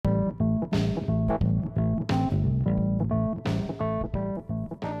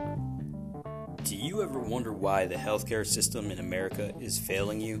you ever wonder why the healthcare system in America is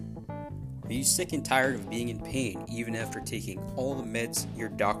failing you? Are you sick and tired of being in pain even after taking all the meds your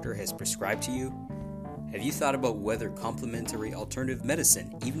doctor has prescribed to you? Have you thought about whether complementary alternative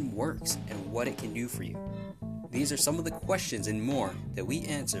medicine even works and what it can do for you? These are some of the questions and more that we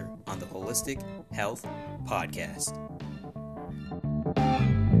answer on the Holistic Health Podcast.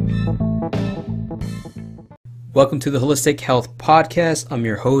 Welcome to the Holistic Health Podcast. I'm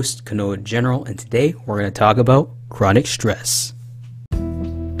your host, Kanoa General, and today we're going to talk about chronic stress.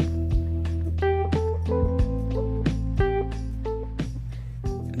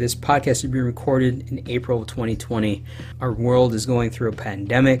 This podcast is being recorded in April of 2020. Our world is going through a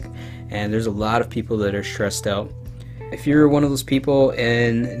pandemic, and there's a lot of people that are stressed out. If you're one of those people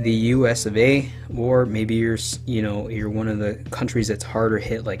in the US of A, or maybe you're one of the countries that's harder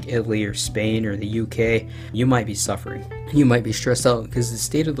hit like Italy or Spain or the UK, you might be suffering. You might be stressed out because the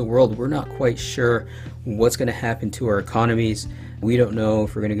state of the world, we're not quite sure what's going to happen to our economies. We don't know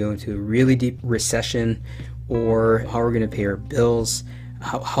if we're going to go into a really deep recession or how we're going to pay our bills,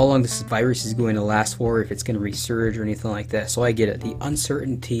 how long this virus is going to last for, if it's going to resurge or anything like that. So I get it. The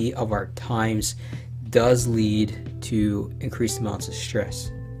uncertainty of our times does lead to increased amounts of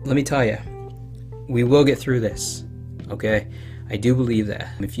stress. Let me tell you, we will get through this, okay? I do believe that.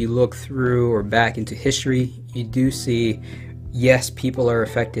 If you look through or back into history, you do see, yes, people are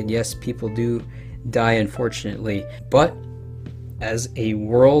affected. Yes, people do die, unfortunately. But as a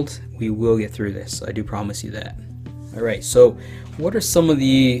world, we will get through this. I do promise you that. All right, so what are some of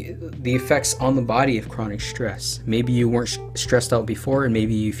the effects on the body of chronic stress? Maybe you weren't stressed out before, and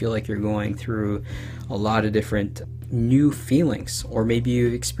maybe you feel like you're going through a lot of different new feelings, or maybe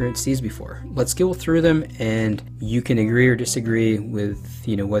you've experienced these before. Let's go through them, and you can agree or disagree with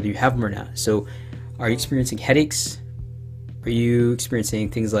whether you have them or not. So, are you experiencing headaches? Are you experiencing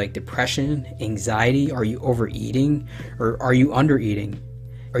things like depression, anxiety? Are you overeating, or are you undereating?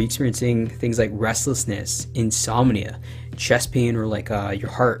 Are you experiencing things like restlessness, insomnia, chest pain, or like your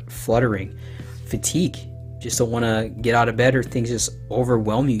heart fluttering, fatigue? Just don't want to get out of bed, or things just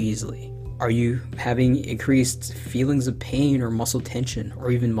overwhelm you easily? Are you having increased feelings of pain or muscle tension,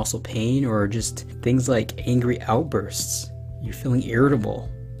 or even muscle pain, or just things like angry outbursts? You're feeling irritable.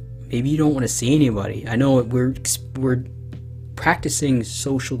 Maybe you don't want to see anybody. I know we're practicing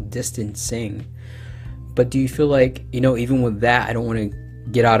social distancing, but do you feel like, even with that, I don't want to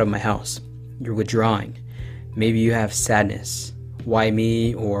get out of my house? You're withdrawing. Maybe you have sadness. Why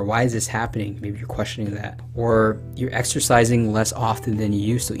me? Or why is this happening? Maybe you're questioning that. Or you're exercising less often than you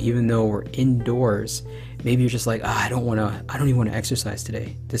used to, even though we're indoors. Maybe you're just like, I don't even want to exercise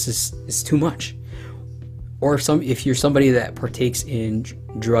today. It's too much. Or if you're somebody that partakes in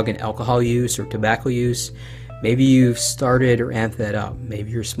drug and alcohol use or tobacco use, maybe you've started or amped that up.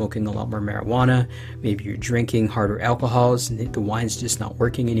 Maybe you're smoking a lot more marijuana. Maybe you're drinking harder alcohols and the wine's just not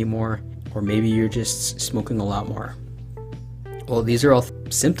working anymore. Or maybe you're just smoking a lot more. Well, these are all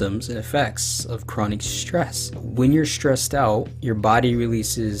symptoms and effects of chronic stress. When you're stressed out, your body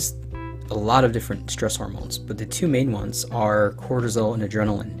releases a lot of different stress hormones, but the two main ones are cortisol and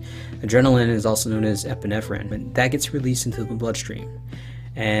adrenaline. Adrenaline is also known as epinephrine, and that gets released into the bloodstream.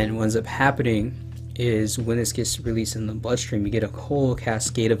 And what ends up happening is when this gets released in the bloodstream, you get a whole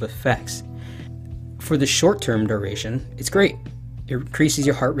cascade of effects. For the short-term duration, it's great. It increases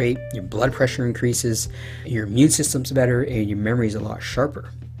your heart rate, your blood pressure increases, your immune system's better, and your memory is a lot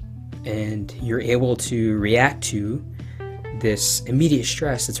sharper. And you're able to react to this immediate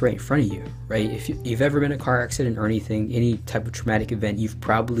stress that's right in front of you, right? If you've ever been in a car accident or anything, any type of traumatic event, you've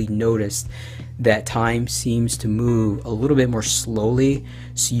probably noticed that time seems to move a little bit more slowly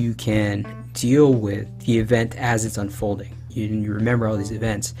so you can deal with the event as it's unfolding. You remember all these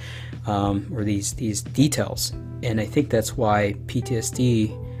events or these details. And I think that's why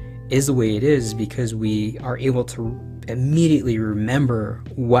PTSD is the way it is, because we are able to immediately remember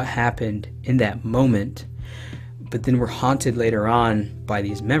what happened in that moment, but then we're haunted later on by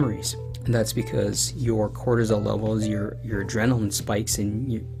these memories. And that's because your cortisol levels, your adrenaline spikes,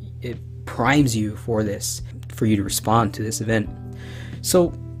 and it primes you for you to respond to this event.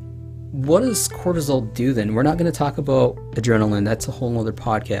 So what does cortisol do then? We're not going to talk about adrenaline. That's a whole other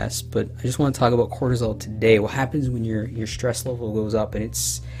podcast, but I just want to talk about cortisol today. What happens when your stress level goes up and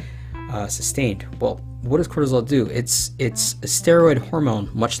it's sustained? Well, what does cortisol do? It's a steroid hormone,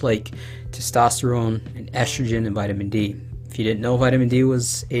 much like testosterone and estrogen and vitamin D. If you didn't know vitamin D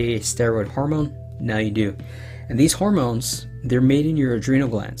was a steroid hormone, now you do. And these hormones, they're made in your adrenal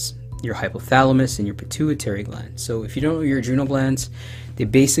glands, your hypothalamus and your pituitary gland. So if you don't know your adrenal glands, they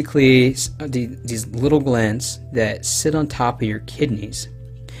basically these little glands that sit on top of your kidneys,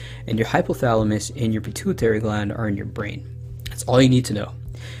 and your hypothalamus and your pituitary gland are in your brain. That's all you need to know.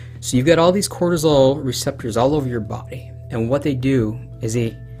 So you've got all these cortisol receptors all over your body, and what they do is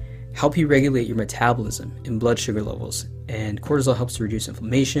they help you regulate your metabolism and blood sugar levels. And cortisol helps to reduce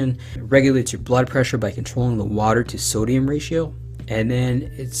inflammation, it regulates your blood pressure by controlling the water to sodium ratio, and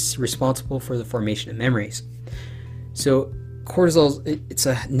then it's responsible for the formation of memories. So cortisol, it's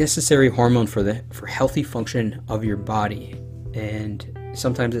a necessary hormone for healthy function of your body, and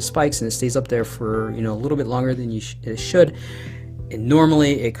sometimes it spikes and it stays up there for a little bit longer than it should, and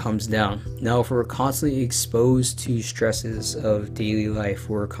normally it comes down. Now, if we're constantly exposed to stresses of daily life,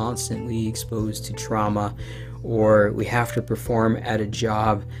 we're constantly exposed to trauma, or we have to perform at a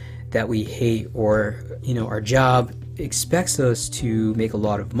job that we hate, or our job expects us to make a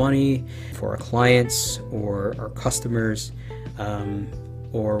lot of money for our clients or our customers,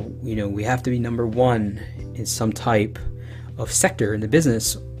 or we have to be number one in some type of sector in the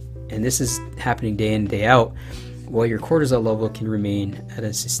business, and this is happening day in, day out, well, your cortisol level can remain at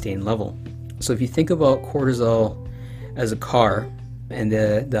a sustained level. So if you think about cortisol as a car, and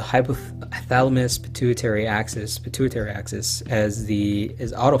the hypothalamus pituitary axis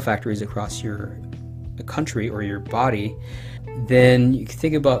as auto factories across your country or your body, then you can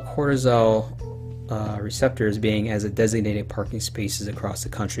think about cortisol receptors being as a designated parking spaces across the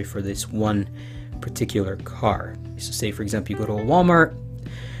country for this one particular car. So say, for example, you go to a Walmart,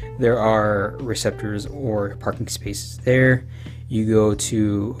 there are receptors or parking spaces there. You go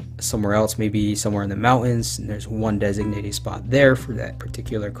to somewhere else, maybe somewhere in the mountains, and there's one designated spot there for that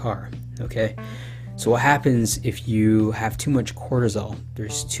particular car. Okay, so what happens if you have too much cortisol?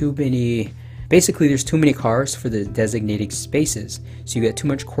 There's too many cars for the designated spaces. So you get too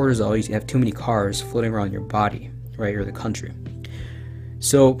much cortisol, you have too many cars floating around your body, right, or the country.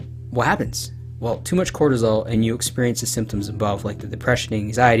 So what happens? Well, too much cortisol and you experience the symptoms above, like the depression,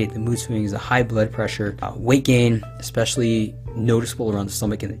 anxiety, the mood swings, the high blood pressure, weight gain, especially noticeable around the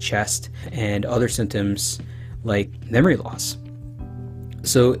stomach and the chest, and other symptoms like memory loss.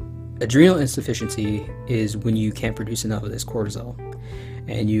 So adrenal insufficiency is when you can't produce enough of this cortisol,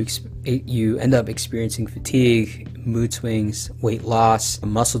 and you end up experiencing fatigue, mood swings, weight loss,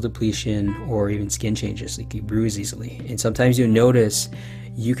 muscle depletion, or even skin changes, like you bruise easily. And sometimes you'll notice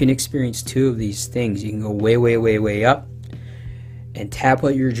you can experience two of these things. You can go way, way, way, way up and tap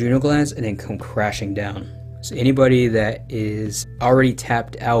out your adrenal glands and then come crashing down. So anybody that is already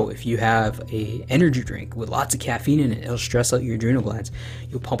tapped out, if you have a energy drink with lots of caffeine in it, it'll stress out your adrenal glands.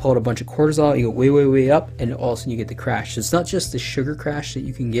 You'll pump out a bunch of cortisol, you go way, way, way up, and all of a sudden you get the crash. So it's not just the sugar crash that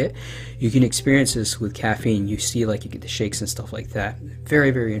you can get. You can experience this with caffeine. You see, like, you get the shakes and stuff like that.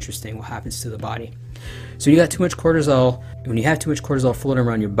 Very, very interesting what happens to the body. So you got too much cortisol. When you have too much cortisol floating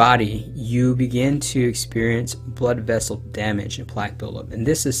around your body, you begin to experience blood vessel damage and plaque buildup. And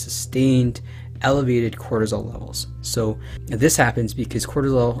this is sustained elevated cortisol levels. So this happens because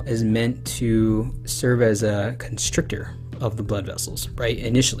cortisol is meant to serve as a constrictor of the blood vessels, right,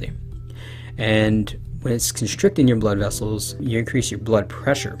 initially. And when it's constricting your blood vessels, you increase your blood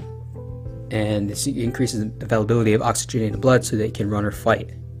pressure, and this increases the availability of oxygenated blood so that it can run or fight.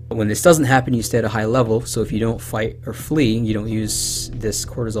 But when this doesn't happen, you stay at a high level. So if you don't fight or flee, you don't use this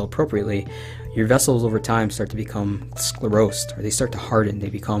cortisol appropriately, your vessels over time start to become sclerosed, or they start to harden. They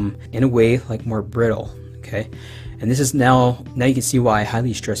become, in a way, like more brittle. Okay, and this is now you can see why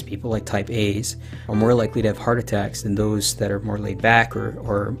highly stressed people like type A's are more likely to have heart attacks than those that are more laid back,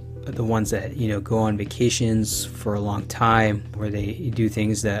 or the ones that go on vacations for a long time, where they do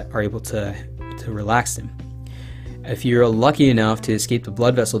things that are able to relax them. If you're lucky enough to escape the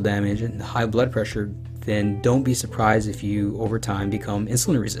blood vessel damage and the high blood pressure, then don't be surprised if you over time become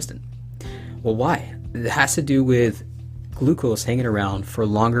insulin resistant. Well, why? It has to do with glucose hanging around for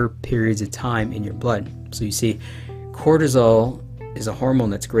longer periods of time in your blood. So you see, cortisol is a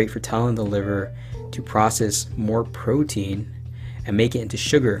hormone that's great for telling the liver to process more protein and make it into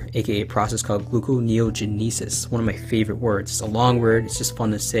sugar, aka a process called gluconeogenesis. One of my favorite words. It's a long word, it's just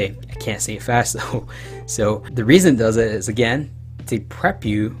fun to say. I can't say it fast though. So the reason it does it is, again, to prep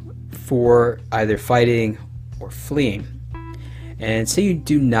you for either fighting or fleeing. And say you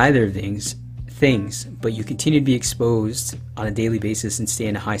do neither of these things, but you continue to be exposed on a daily basis and stay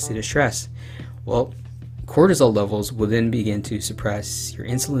in a high state of stress, well, cortisol levels will then begin to suppress your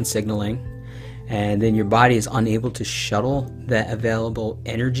insulin signaling, and then your body is unable to shuttle that available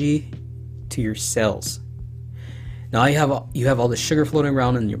energy to your cells. Now you have all the sugar floating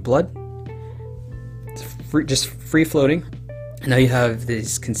around in your blood, just free floating, and now you have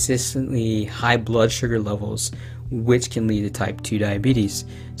these consistently high blood sugar levels, which can lead to type 2 diabetes.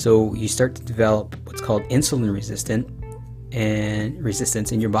 So you start to develop what's called insulin resistant and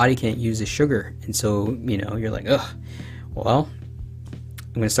resistance, and your body can't use the sugar. And so, you're like, ugh, well,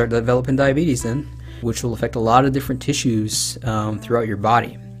 I'm going to start developing diabetes then, which will affect a lot of different tissues throughout your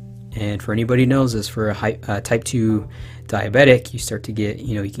body. And for anybody who knows this, for a type 2 diabetic, you start to get,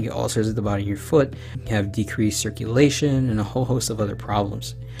 you can get ulcers at the bottom of your foot, you have decreased circulation, and a whole host of other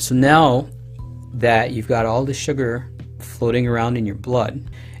problems. So now that you've got all the sugar floating around in your blood,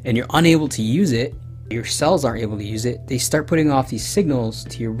 and you're unable to use it, your cells aren't able to use it, they start putting off these signals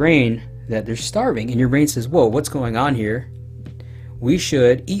to your brain that they're starving, and your brain says, whoa, what's going on here? We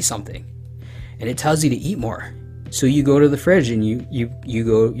should eat something. And it tells you to eat more. So you go to the fridge and you're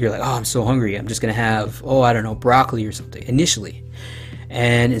like, oh, I'm so hungry, I'm just gonna have, broccoli or something initially.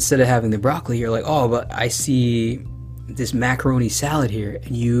 And instead of having the broccoli, you're like, oh, but I see this macaroni salad here,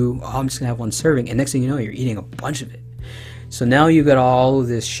 and I'm just gonna have one serving, and next thing you know, you're eating a bunch of it. So now you've got all of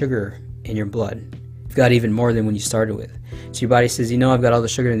this sugar in your blood. You've got even more than when you started with. So your body says, I've got all the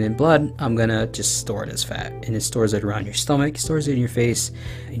sugar in the blood, I'm gonna just store it as fat. And it stores it around your stomach, stores it in your face,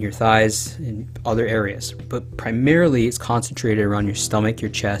 in your thighs, and other areas. But primarily it's concentrated around your stomach,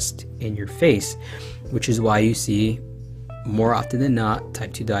 your chest, and your face, which is why you see more often than not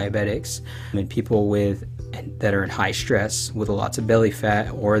type 2 diabetics and people that are in high stress with lots of belly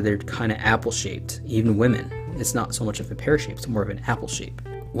fat, or they're kind of apple shaped. Even women, it's not so much of a pear shape, it's more of an apple shape.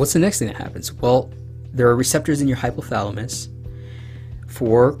 What's the next thing that happens? Well, there are receptors in your hypothalamus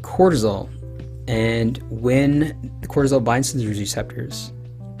for cortisol, and when the cortisol binds to these receptors,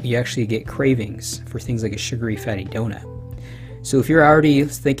 you actually get cravings for things like a sugary fatty donut. So if you're already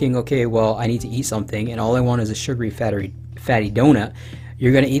thinking, okay, well, I need to eat something and all I want is a sugary fatty donut,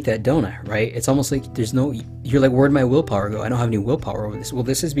 you're going to eat that donut, right? It's almost like you're like, where'd my willpower go? I don't have any willpower over this. Well,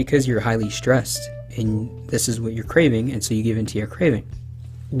 this is because you're highly stressed and this is what you're craving, and so you give in to your craving.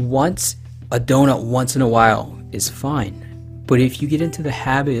 A donut once in a while is fine, but if you get into the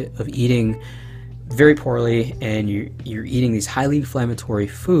habit of eating very poorly and you're eating these highly inflammatory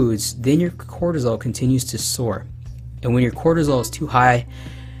foods, then your cortisol continues to soar. And when your cortisol is too high,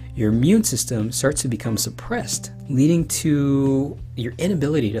 your immune system starts to become suppressed, leading to your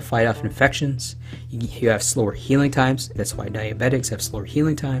inability to fight off infections. You have slower healing times. That's why diabetics have slower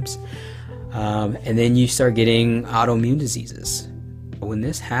healing times. And then you start getting autoimmune diseases. When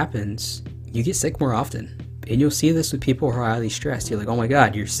this happens, you get sick more often. And you'll see this with people who are highly stressed. You're like, oh my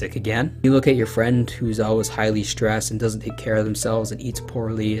God, you're sick again? You look at your friend who's always highly stressed and doesn't take care of themselves and eats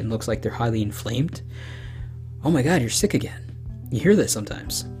poorly and looks like they're highly inflamed. Oh my God, you're sick again. You hear this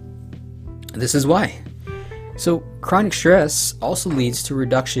sometimes. This is why. So chronic stress also leads to a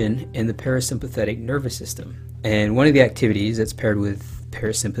reduction in the parasympathetic nervous system. And one of the activities that's paired with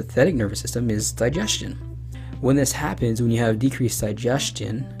parasympathetic nervous system is digestion. When this happens, when you have decreased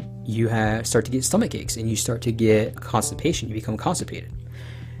digestion, you start to get stomach aches and you start to get constipation. You become constipated.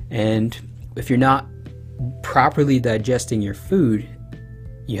 And if you're not properly digesting your food,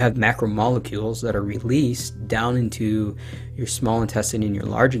 you have macromolecules that are released down into your small intestine and your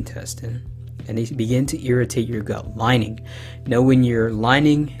large intestine, and they begin to irritate your gut lining. Now, when your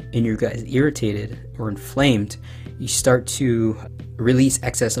lining in your gut is irritated or inflamed, you start to release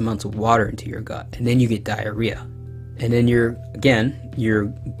excess amounts of water into your gut, and then you get diarrhea. And then your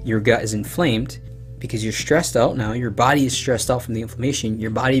gut is inflamed because you're stressed out now. Your body is stressed out from the inflammation.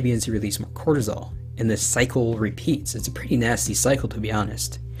 Your body begins to release more cortisol, and the cycle repeats. It's a pretty nasty cycle, to be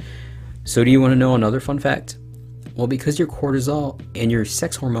honest. So do you want to know another fun fact? Well, because your cortisol and your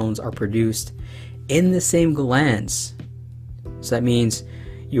sex hormones are produced in the same glands, so that means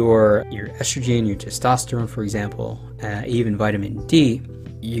your estrogen, your testosterone, for example, even vitamin D,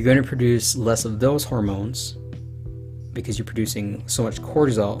 you're going to produce less of those hormones because you're producing so much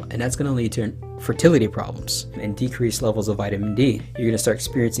cortisol, and that's going to lead to fertility problems and decreased levels of vitamin D. You're going to start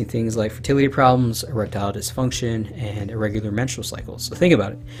experiencing things like fertility problems, erectile dysfunction, and irregular menstrual cycles. So think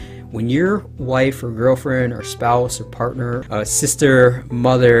about it. When your wife or girlfriend or spouse or partner, sister,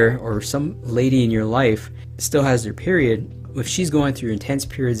 mother, or some lady in your life still has their period, if she's going through intense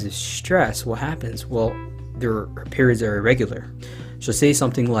periods of stress, what happens? Well, her periods are irregular. She'll say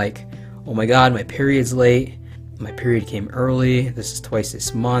something like, oh my God, my period's late. My period came early, this is twice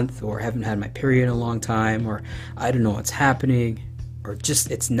this month, or I haven't had my period in a long time, or I don't know what's happening, or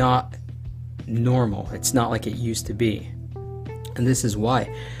just it's not normal. It's not like it used to be. And this is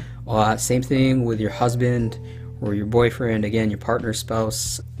why. Same thing with your husband or your boyfriend, again, your partner,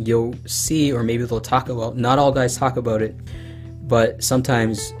 spouse. You'll see, or maybe they'll talk about, not all guys talk about it, but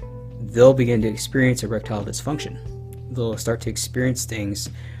sometimes they'll begin to experience erectile dysfunction. They'll start to experience things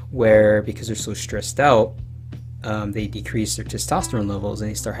where, because they're so stressed out, they decrease their testosterone levels and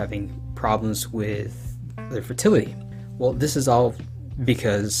they start having problems with their fertility. Well, this is all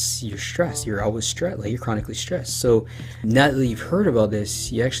because you're stressed. You're always stressed, like you're chronically stressed. So now that you've heard about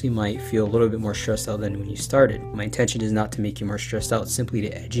this, you actually might feel a little bit more stressed out than when you started. My intention is not to make you more stressed out, simply to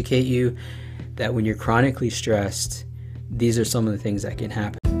educate you that when you're chronically stressed, these are some of the things that can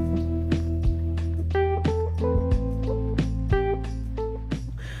happen.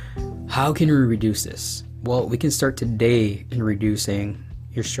 How can we reduce this? Well, we can start today in reducing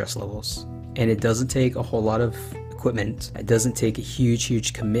your stress levels. And it doesn't take a whole lot of equipment. It doesn't take a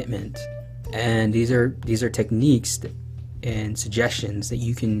huge commitment. And these are techniques and suggestions that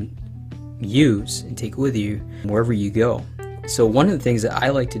you can use and take with you wherever you go. So one of the things that I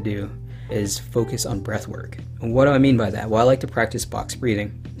like to do is focus on breath work. And what do I mean by that? Well, I like to practice box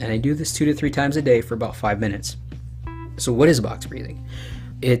breathing. And I do this 2 to 3 times a day for about 5 minutes. So what is box breathing?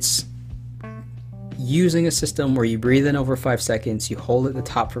 It's using a system where you breathe in over 5 seconds, you hold at the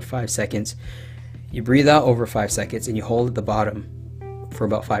top for 5 seconds, you breathe out over 5 seconds, and you hold at the bottom for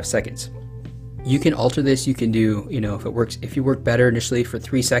about 5 seconds. You can alter this. You can do, if you work better initially for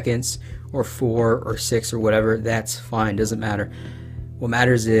 3 seconds or 4 or 6 or whatever, that's fine, doesn't matter. What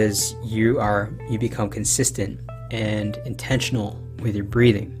matters is you become consistent and intentional with your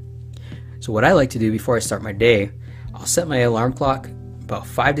breathing. So what I like to do before I start my day, I'll set my alarm clock about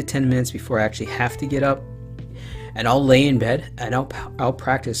 5 to 10 minutes before I actually have to get up, and I'll lay in bed and I'll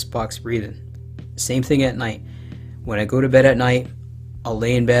practice box breathing. Same thing at night. When I go to bed at night, I'll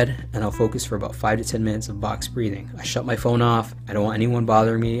lay in bed and I'll focus for about 5 to 10 minutes of box breathing. I shut my phone off. I don't want anyone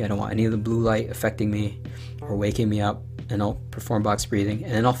bothering me. I don't want any of the blue light affecting me or waking me up, and I'll perform box breathing,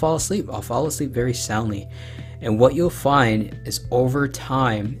 and then I'll fall asleep. I'll fall asleep very soundly. And what you'll find is over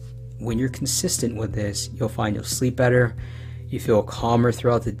time, when you're consistent with this, you'll find you'll sleep better, you feel calmer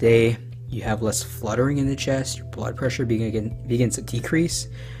throughout the day, you have less fluttering in the chest, your blood pressure begins to decrease.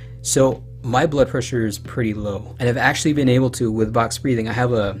 So my blood pressure is pretty low, and I've actually been able to, with box breathing, I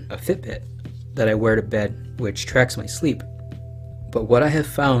have a Fitbit that I wear to bed which tracks my sleep. But what I have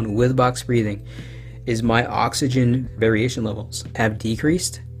found with box breathing is my oxygen variation levels have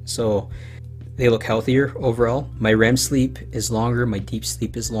decreased, so they look healthier overall. My REM sleep is longer, my deep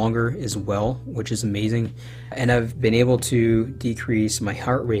sleep is longer as well, which is amazing. And I've been able to decrease my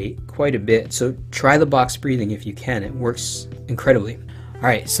heart rate quite a bit. So try the box breathing if you can. It works incredibly. All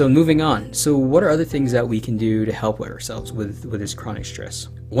right, so moving on. So what are other things that we can do to help ourselves with this chronic stress?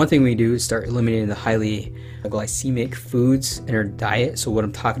 One thing we do is start eliminating the highly glycemic foods in our diet. So what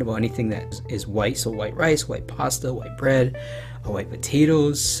I'm talking about, anything that is white, so white rice, white pasta, white bread, white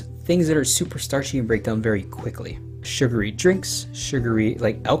potatoes, things that are super starchy and break down very quickly. Sugary drinks,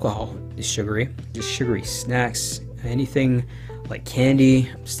 like alcohol is sugary, just sugary snacks, anything like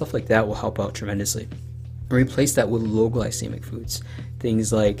candy, stuff like that will help out tremendously. Replace that with low glycemic foods.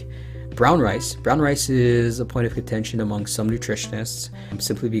 Things like brown rice. Brown rice is a point of contention among some nutritionists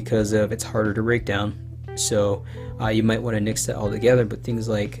simply because of it's harder to break down. So you might want to nix that all together, but things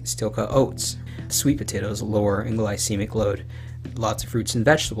like steel cut oats, sweet potatoes, lower in glycemic load. Lots of fruits and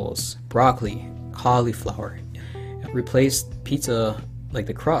vegetables, broccoli, cauliflower. Replace pizza, like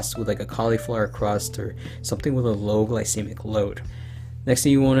the crust, with like a cauliflower crust or something with a low glycemic load. Next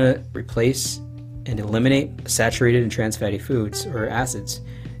thing you want to replace and eliminate saturated and trans fatty foods or acids.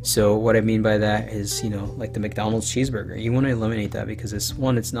 So what I mean by that is, like the McDonald's cheeseburger. You want to eliminate that because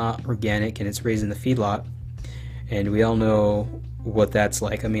it's not organic and it's raised in the feedlot. And we all know what that's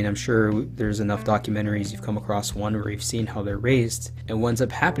like. I mean, I'm sure there's enough documentaries you've come across one where you've seen how they're raised. And what ends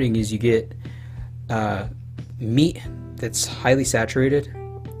up happening is you get meat that's highly saturated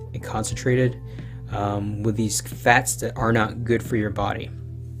and concentrated with these fats that are not good for your body.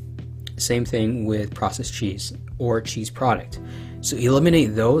 Same thing with processed cheese or cheese product. So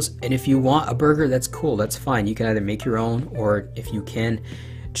eliminate those, and if you want a burger, that's cool, that's fine. You can either make your own, or if you can,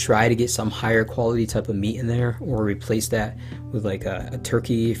 try to get some higher quality type of meat in there, or replace that with like a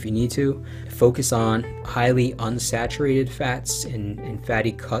turkey if you need to. Focus on highly unsaturated fats and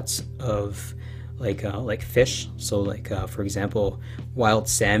fatty cuts of like fish. So for example, wild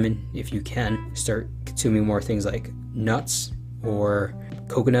salmon, if you can. Start consuming more things like nuts or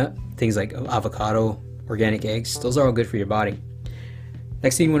coconut, things like avocado, organic eggs. Those are all good for your body.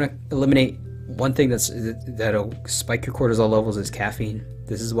 Next thing you want to eliminate, one thing that'll spike your cortisol levels is caffeine.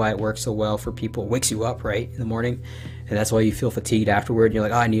 This is why it works so well for people. It wakes you up right in the morning, and that's why you feel fatigued afterward. You're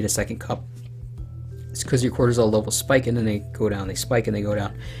like, I need a second cup. It's because your cortisol levels spike and then they go down. They spike and they go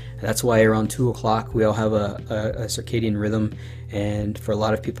down. And that's why around 2 o'clock we all have a circadian rhythm, and for a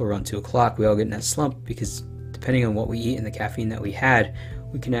lot of people around 2 o'clock we all get in that slump because depending on what we eat and the caffeine that we had,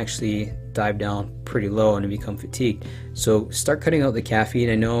 we can actually dive down pretty low and become fatigued. So start cutting out the caffeine.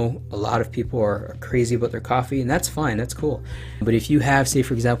 I know a lot of people are crazy about their coffee, and that's fine, that's cool. But if you have, say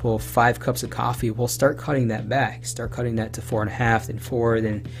for example, 5 cups of coffee, well, start cutting that back. Start cutting that to 4.5, then 4,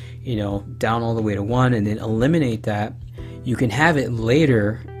 then down all the way to 1, and then eliminate that. You can have it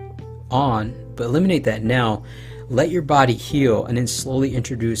later on, but eliminate that now. Let your body heal, and then slowly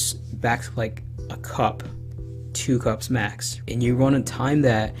introduce back to like a cup, 2 cups max. And you want to time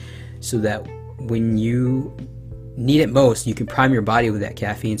that so that when you need it most, you can prime your body with that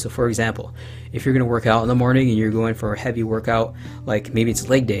caffeine. So for example, if you're going to work out in the morning and you're going for a heavy workout, like maybe it's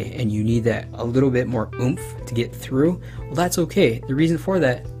leg day and you need that a little bit more oomph to get through, well, that's okay. The reason for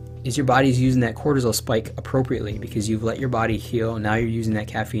that is your body's using that cortisol spike appropriately because you've let your body heal. Now you're using that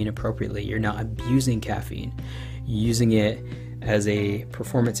caffeine appropriately. You're not abusing caffeine. You're using it as a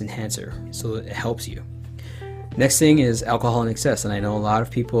performance enhancer, so it helps you. Next thing is alcohol in excess. And I know a lot of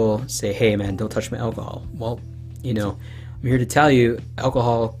people say, hey man, don't touch my alcohol. Well, I'm here to tell you,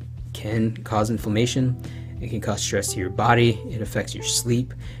 alcohol can cause inflammation. It can cause stress to your body. It affects your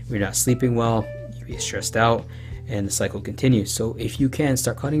sleep. If you're not sleeping well, you get stressed out, and the cycle continues. So if you can,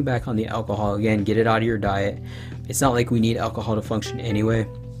 start cutting back on the alcohol. Again, get it out of your diet. It's not like we need alcohol to function anyway.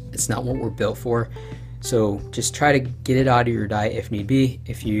 It's not what we're built for. So just try to get it out of your diet if need be.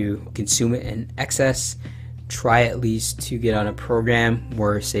 If you consume it in excess, try at least to get on a program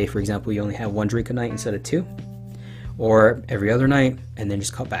where, say for example, you only have 1 drink a night instead of 2, or every other night, and then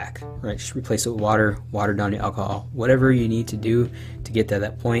just cut back, right? Just replace it with water down the alcohol, whatever you need to do to get to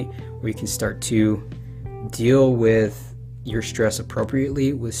that point where you can start to deal with your stress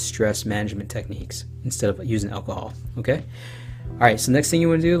appropriately with stress management techniques instead of using alcohol. Okay. All right, so next thing you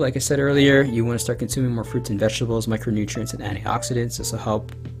want to do, like I said earlier, you want to start consuming more fruits and vegetables, micronutrients and antioxidants. This will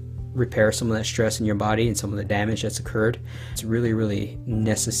help repair some of that stress in your body and some of the damage that's occurred. It's really, really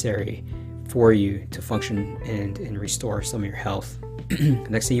necessary for you to function and restore some of your health.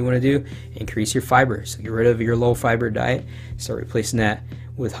 Next thing you want to do, increase your fiber. So get rid of your low fiber diet, start replacing that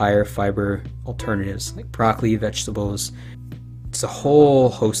with higher fiber alternatives like broccoli, vegetables. It's a whole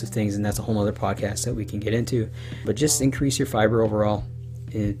host of things, and that's a whole other podcast that we can get into. But just increase your fiber overall.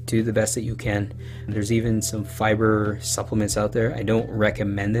 Do the best that you can. There's even some fiber supplements out there. I don't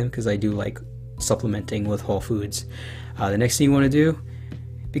recommend them because I do like supplementing with whole foods. The next thing you want to do,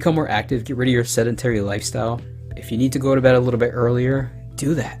 become more active. Get rid of your sedentary lifestyle. If you need to go to bed a little bit earlier,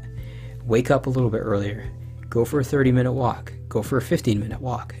 do that. Wake up a little bit earlier. Go for a 30-minute walk. Go for a 15-minute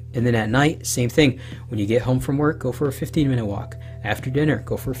walk. And then at night, same thing. When you get home from work, go for a 15-minute walk. After dinner,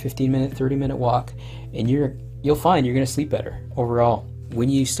 go for a 15-minute, 30-minute walk. And you'll find you're going to sleep better overall. When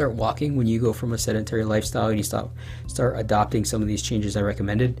you start walking, when you go from a sedentary lifestyle and you start adopting some of these changes I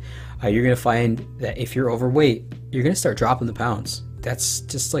recommended, you're going to find that if you're overweight, you're going to start dropping the pounds. That's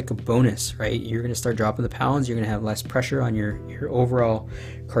just like a bonus, right? You're going to start dropping the pounds. You're going to have less pressure on your overall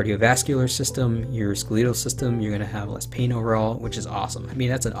cardiovascular system, your skeletal system. You're going to have less pain overall, which is awesome. I mean,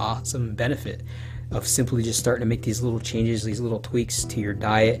 that's an awesome benefit of simply just starting to make these little changes, these little tweaks to your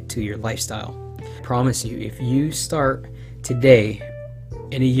diet, to your lifestyle. I promise you, if you start today,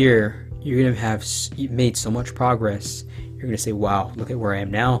 in a year, you're going to have made so much progress. You're going to say, wow, look at where I am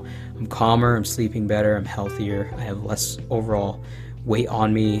now. I'm calmer, I'm sleeping better, I'm healthier, I have less overall weight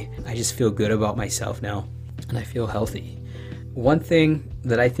on me. I just feel good about myself now, and I feel healthy. One thing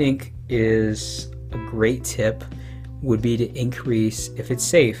that I think is a great tip would be to increase, if it's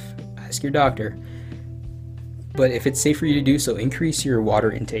safe, ask your doctor, but if it's safe for you to do so, increase your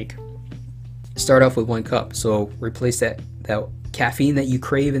water intake. Start off with 1 cup. So replace that caffeine that you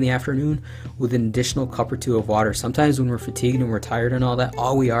crave in the afternoon with an additional cup or 2 of water. Sometimes when we're fatigued and we're tired and all that,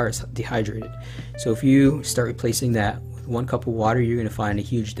 all we are is dehydrated. So if you start replacing that with 1 cup of water, you're going to find a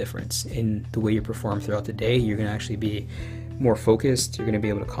huge difference in the way you perform throughout the day. You're going to actually be more focused. You're going to be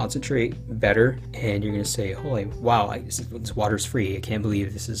able to concentrate better, and you're going to say, holy wow, this water's free. I can't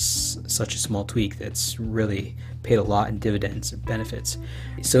believe this is such a small tweak that's really paid a lot in dividends or benefits.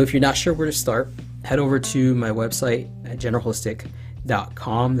 So if you're not sure where to start, head over to my website at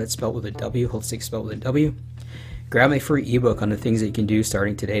generalholistic.com. That's spelled with a W, holistic spelled with a W. Grab my free ebook on the things that you can do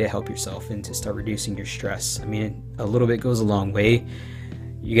starting today to help yourself and to start reducing your stress. I mean, a little bit goes a long way.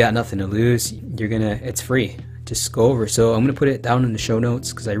 You got nothing to lose. It's free. Just go over. So I'm going to put it down in the show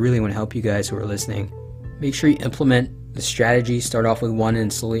notes because I really want to help you guys who are listening. Make sure you implement the strategy. Start off with one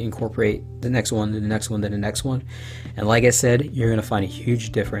and slowly incorporate the next one, then the next one, then the next one. And like I said, you're going to find a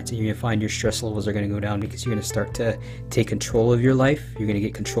huge difference, and you're going to find your stress levels are going to go down because you're going to start to take control of your life. You're going to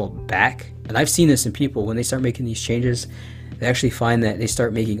get control back. And I've seen this in people. When they start making these changes, they actually find that they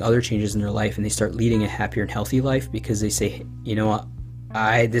start making other changes in their life, and they start leading a happier and healthy life because they say, you know what,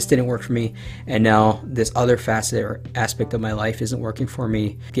 this didn't work for me, and now this other facet or aspect of my life isn't working for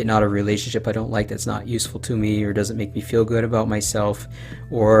me. Getting out of a relationship I don't like, that's not useful to me or doesn't make me feel good about myself,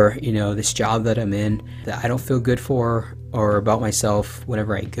 or this job that I'm in that I don't feel good for or about myself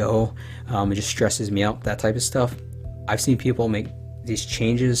whenever I go. It just stresses me out, that type of stuff. I've seen people make these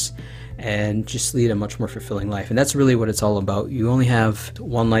changes and just lead a much more fulfilling life, and that's really what it's all about. You only have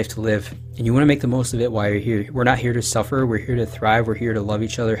one life to live, and you want to make the most of it while you're here. We're not here to suffer, we're here to thrive, we're here to love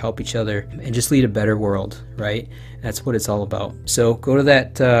each other, help each other, and just lead a better world, right? That's what it's all about. So go to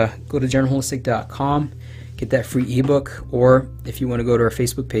generalholistic.com, get that free ebook, or if you want to go to our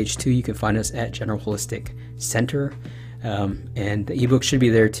Facebook page too, you can find us at General Holistic Center, and the ebook should be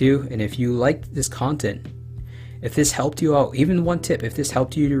there too. And if you like this content, if this helped you out, even one tip, if this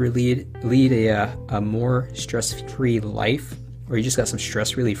helped you to lead a more stress-free life, or you just got some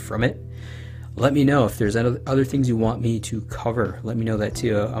stress relief from it, let me know. If there's other things you want me to cover, let me know that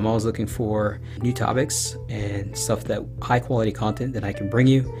too. I'm always looking for new topics and stuff, that high quality content that I can bring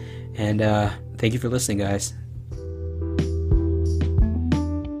you. And thank you for listening, guys.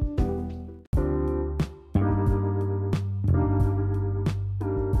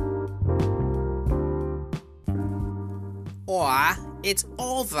 Or it's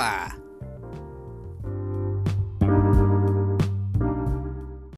over.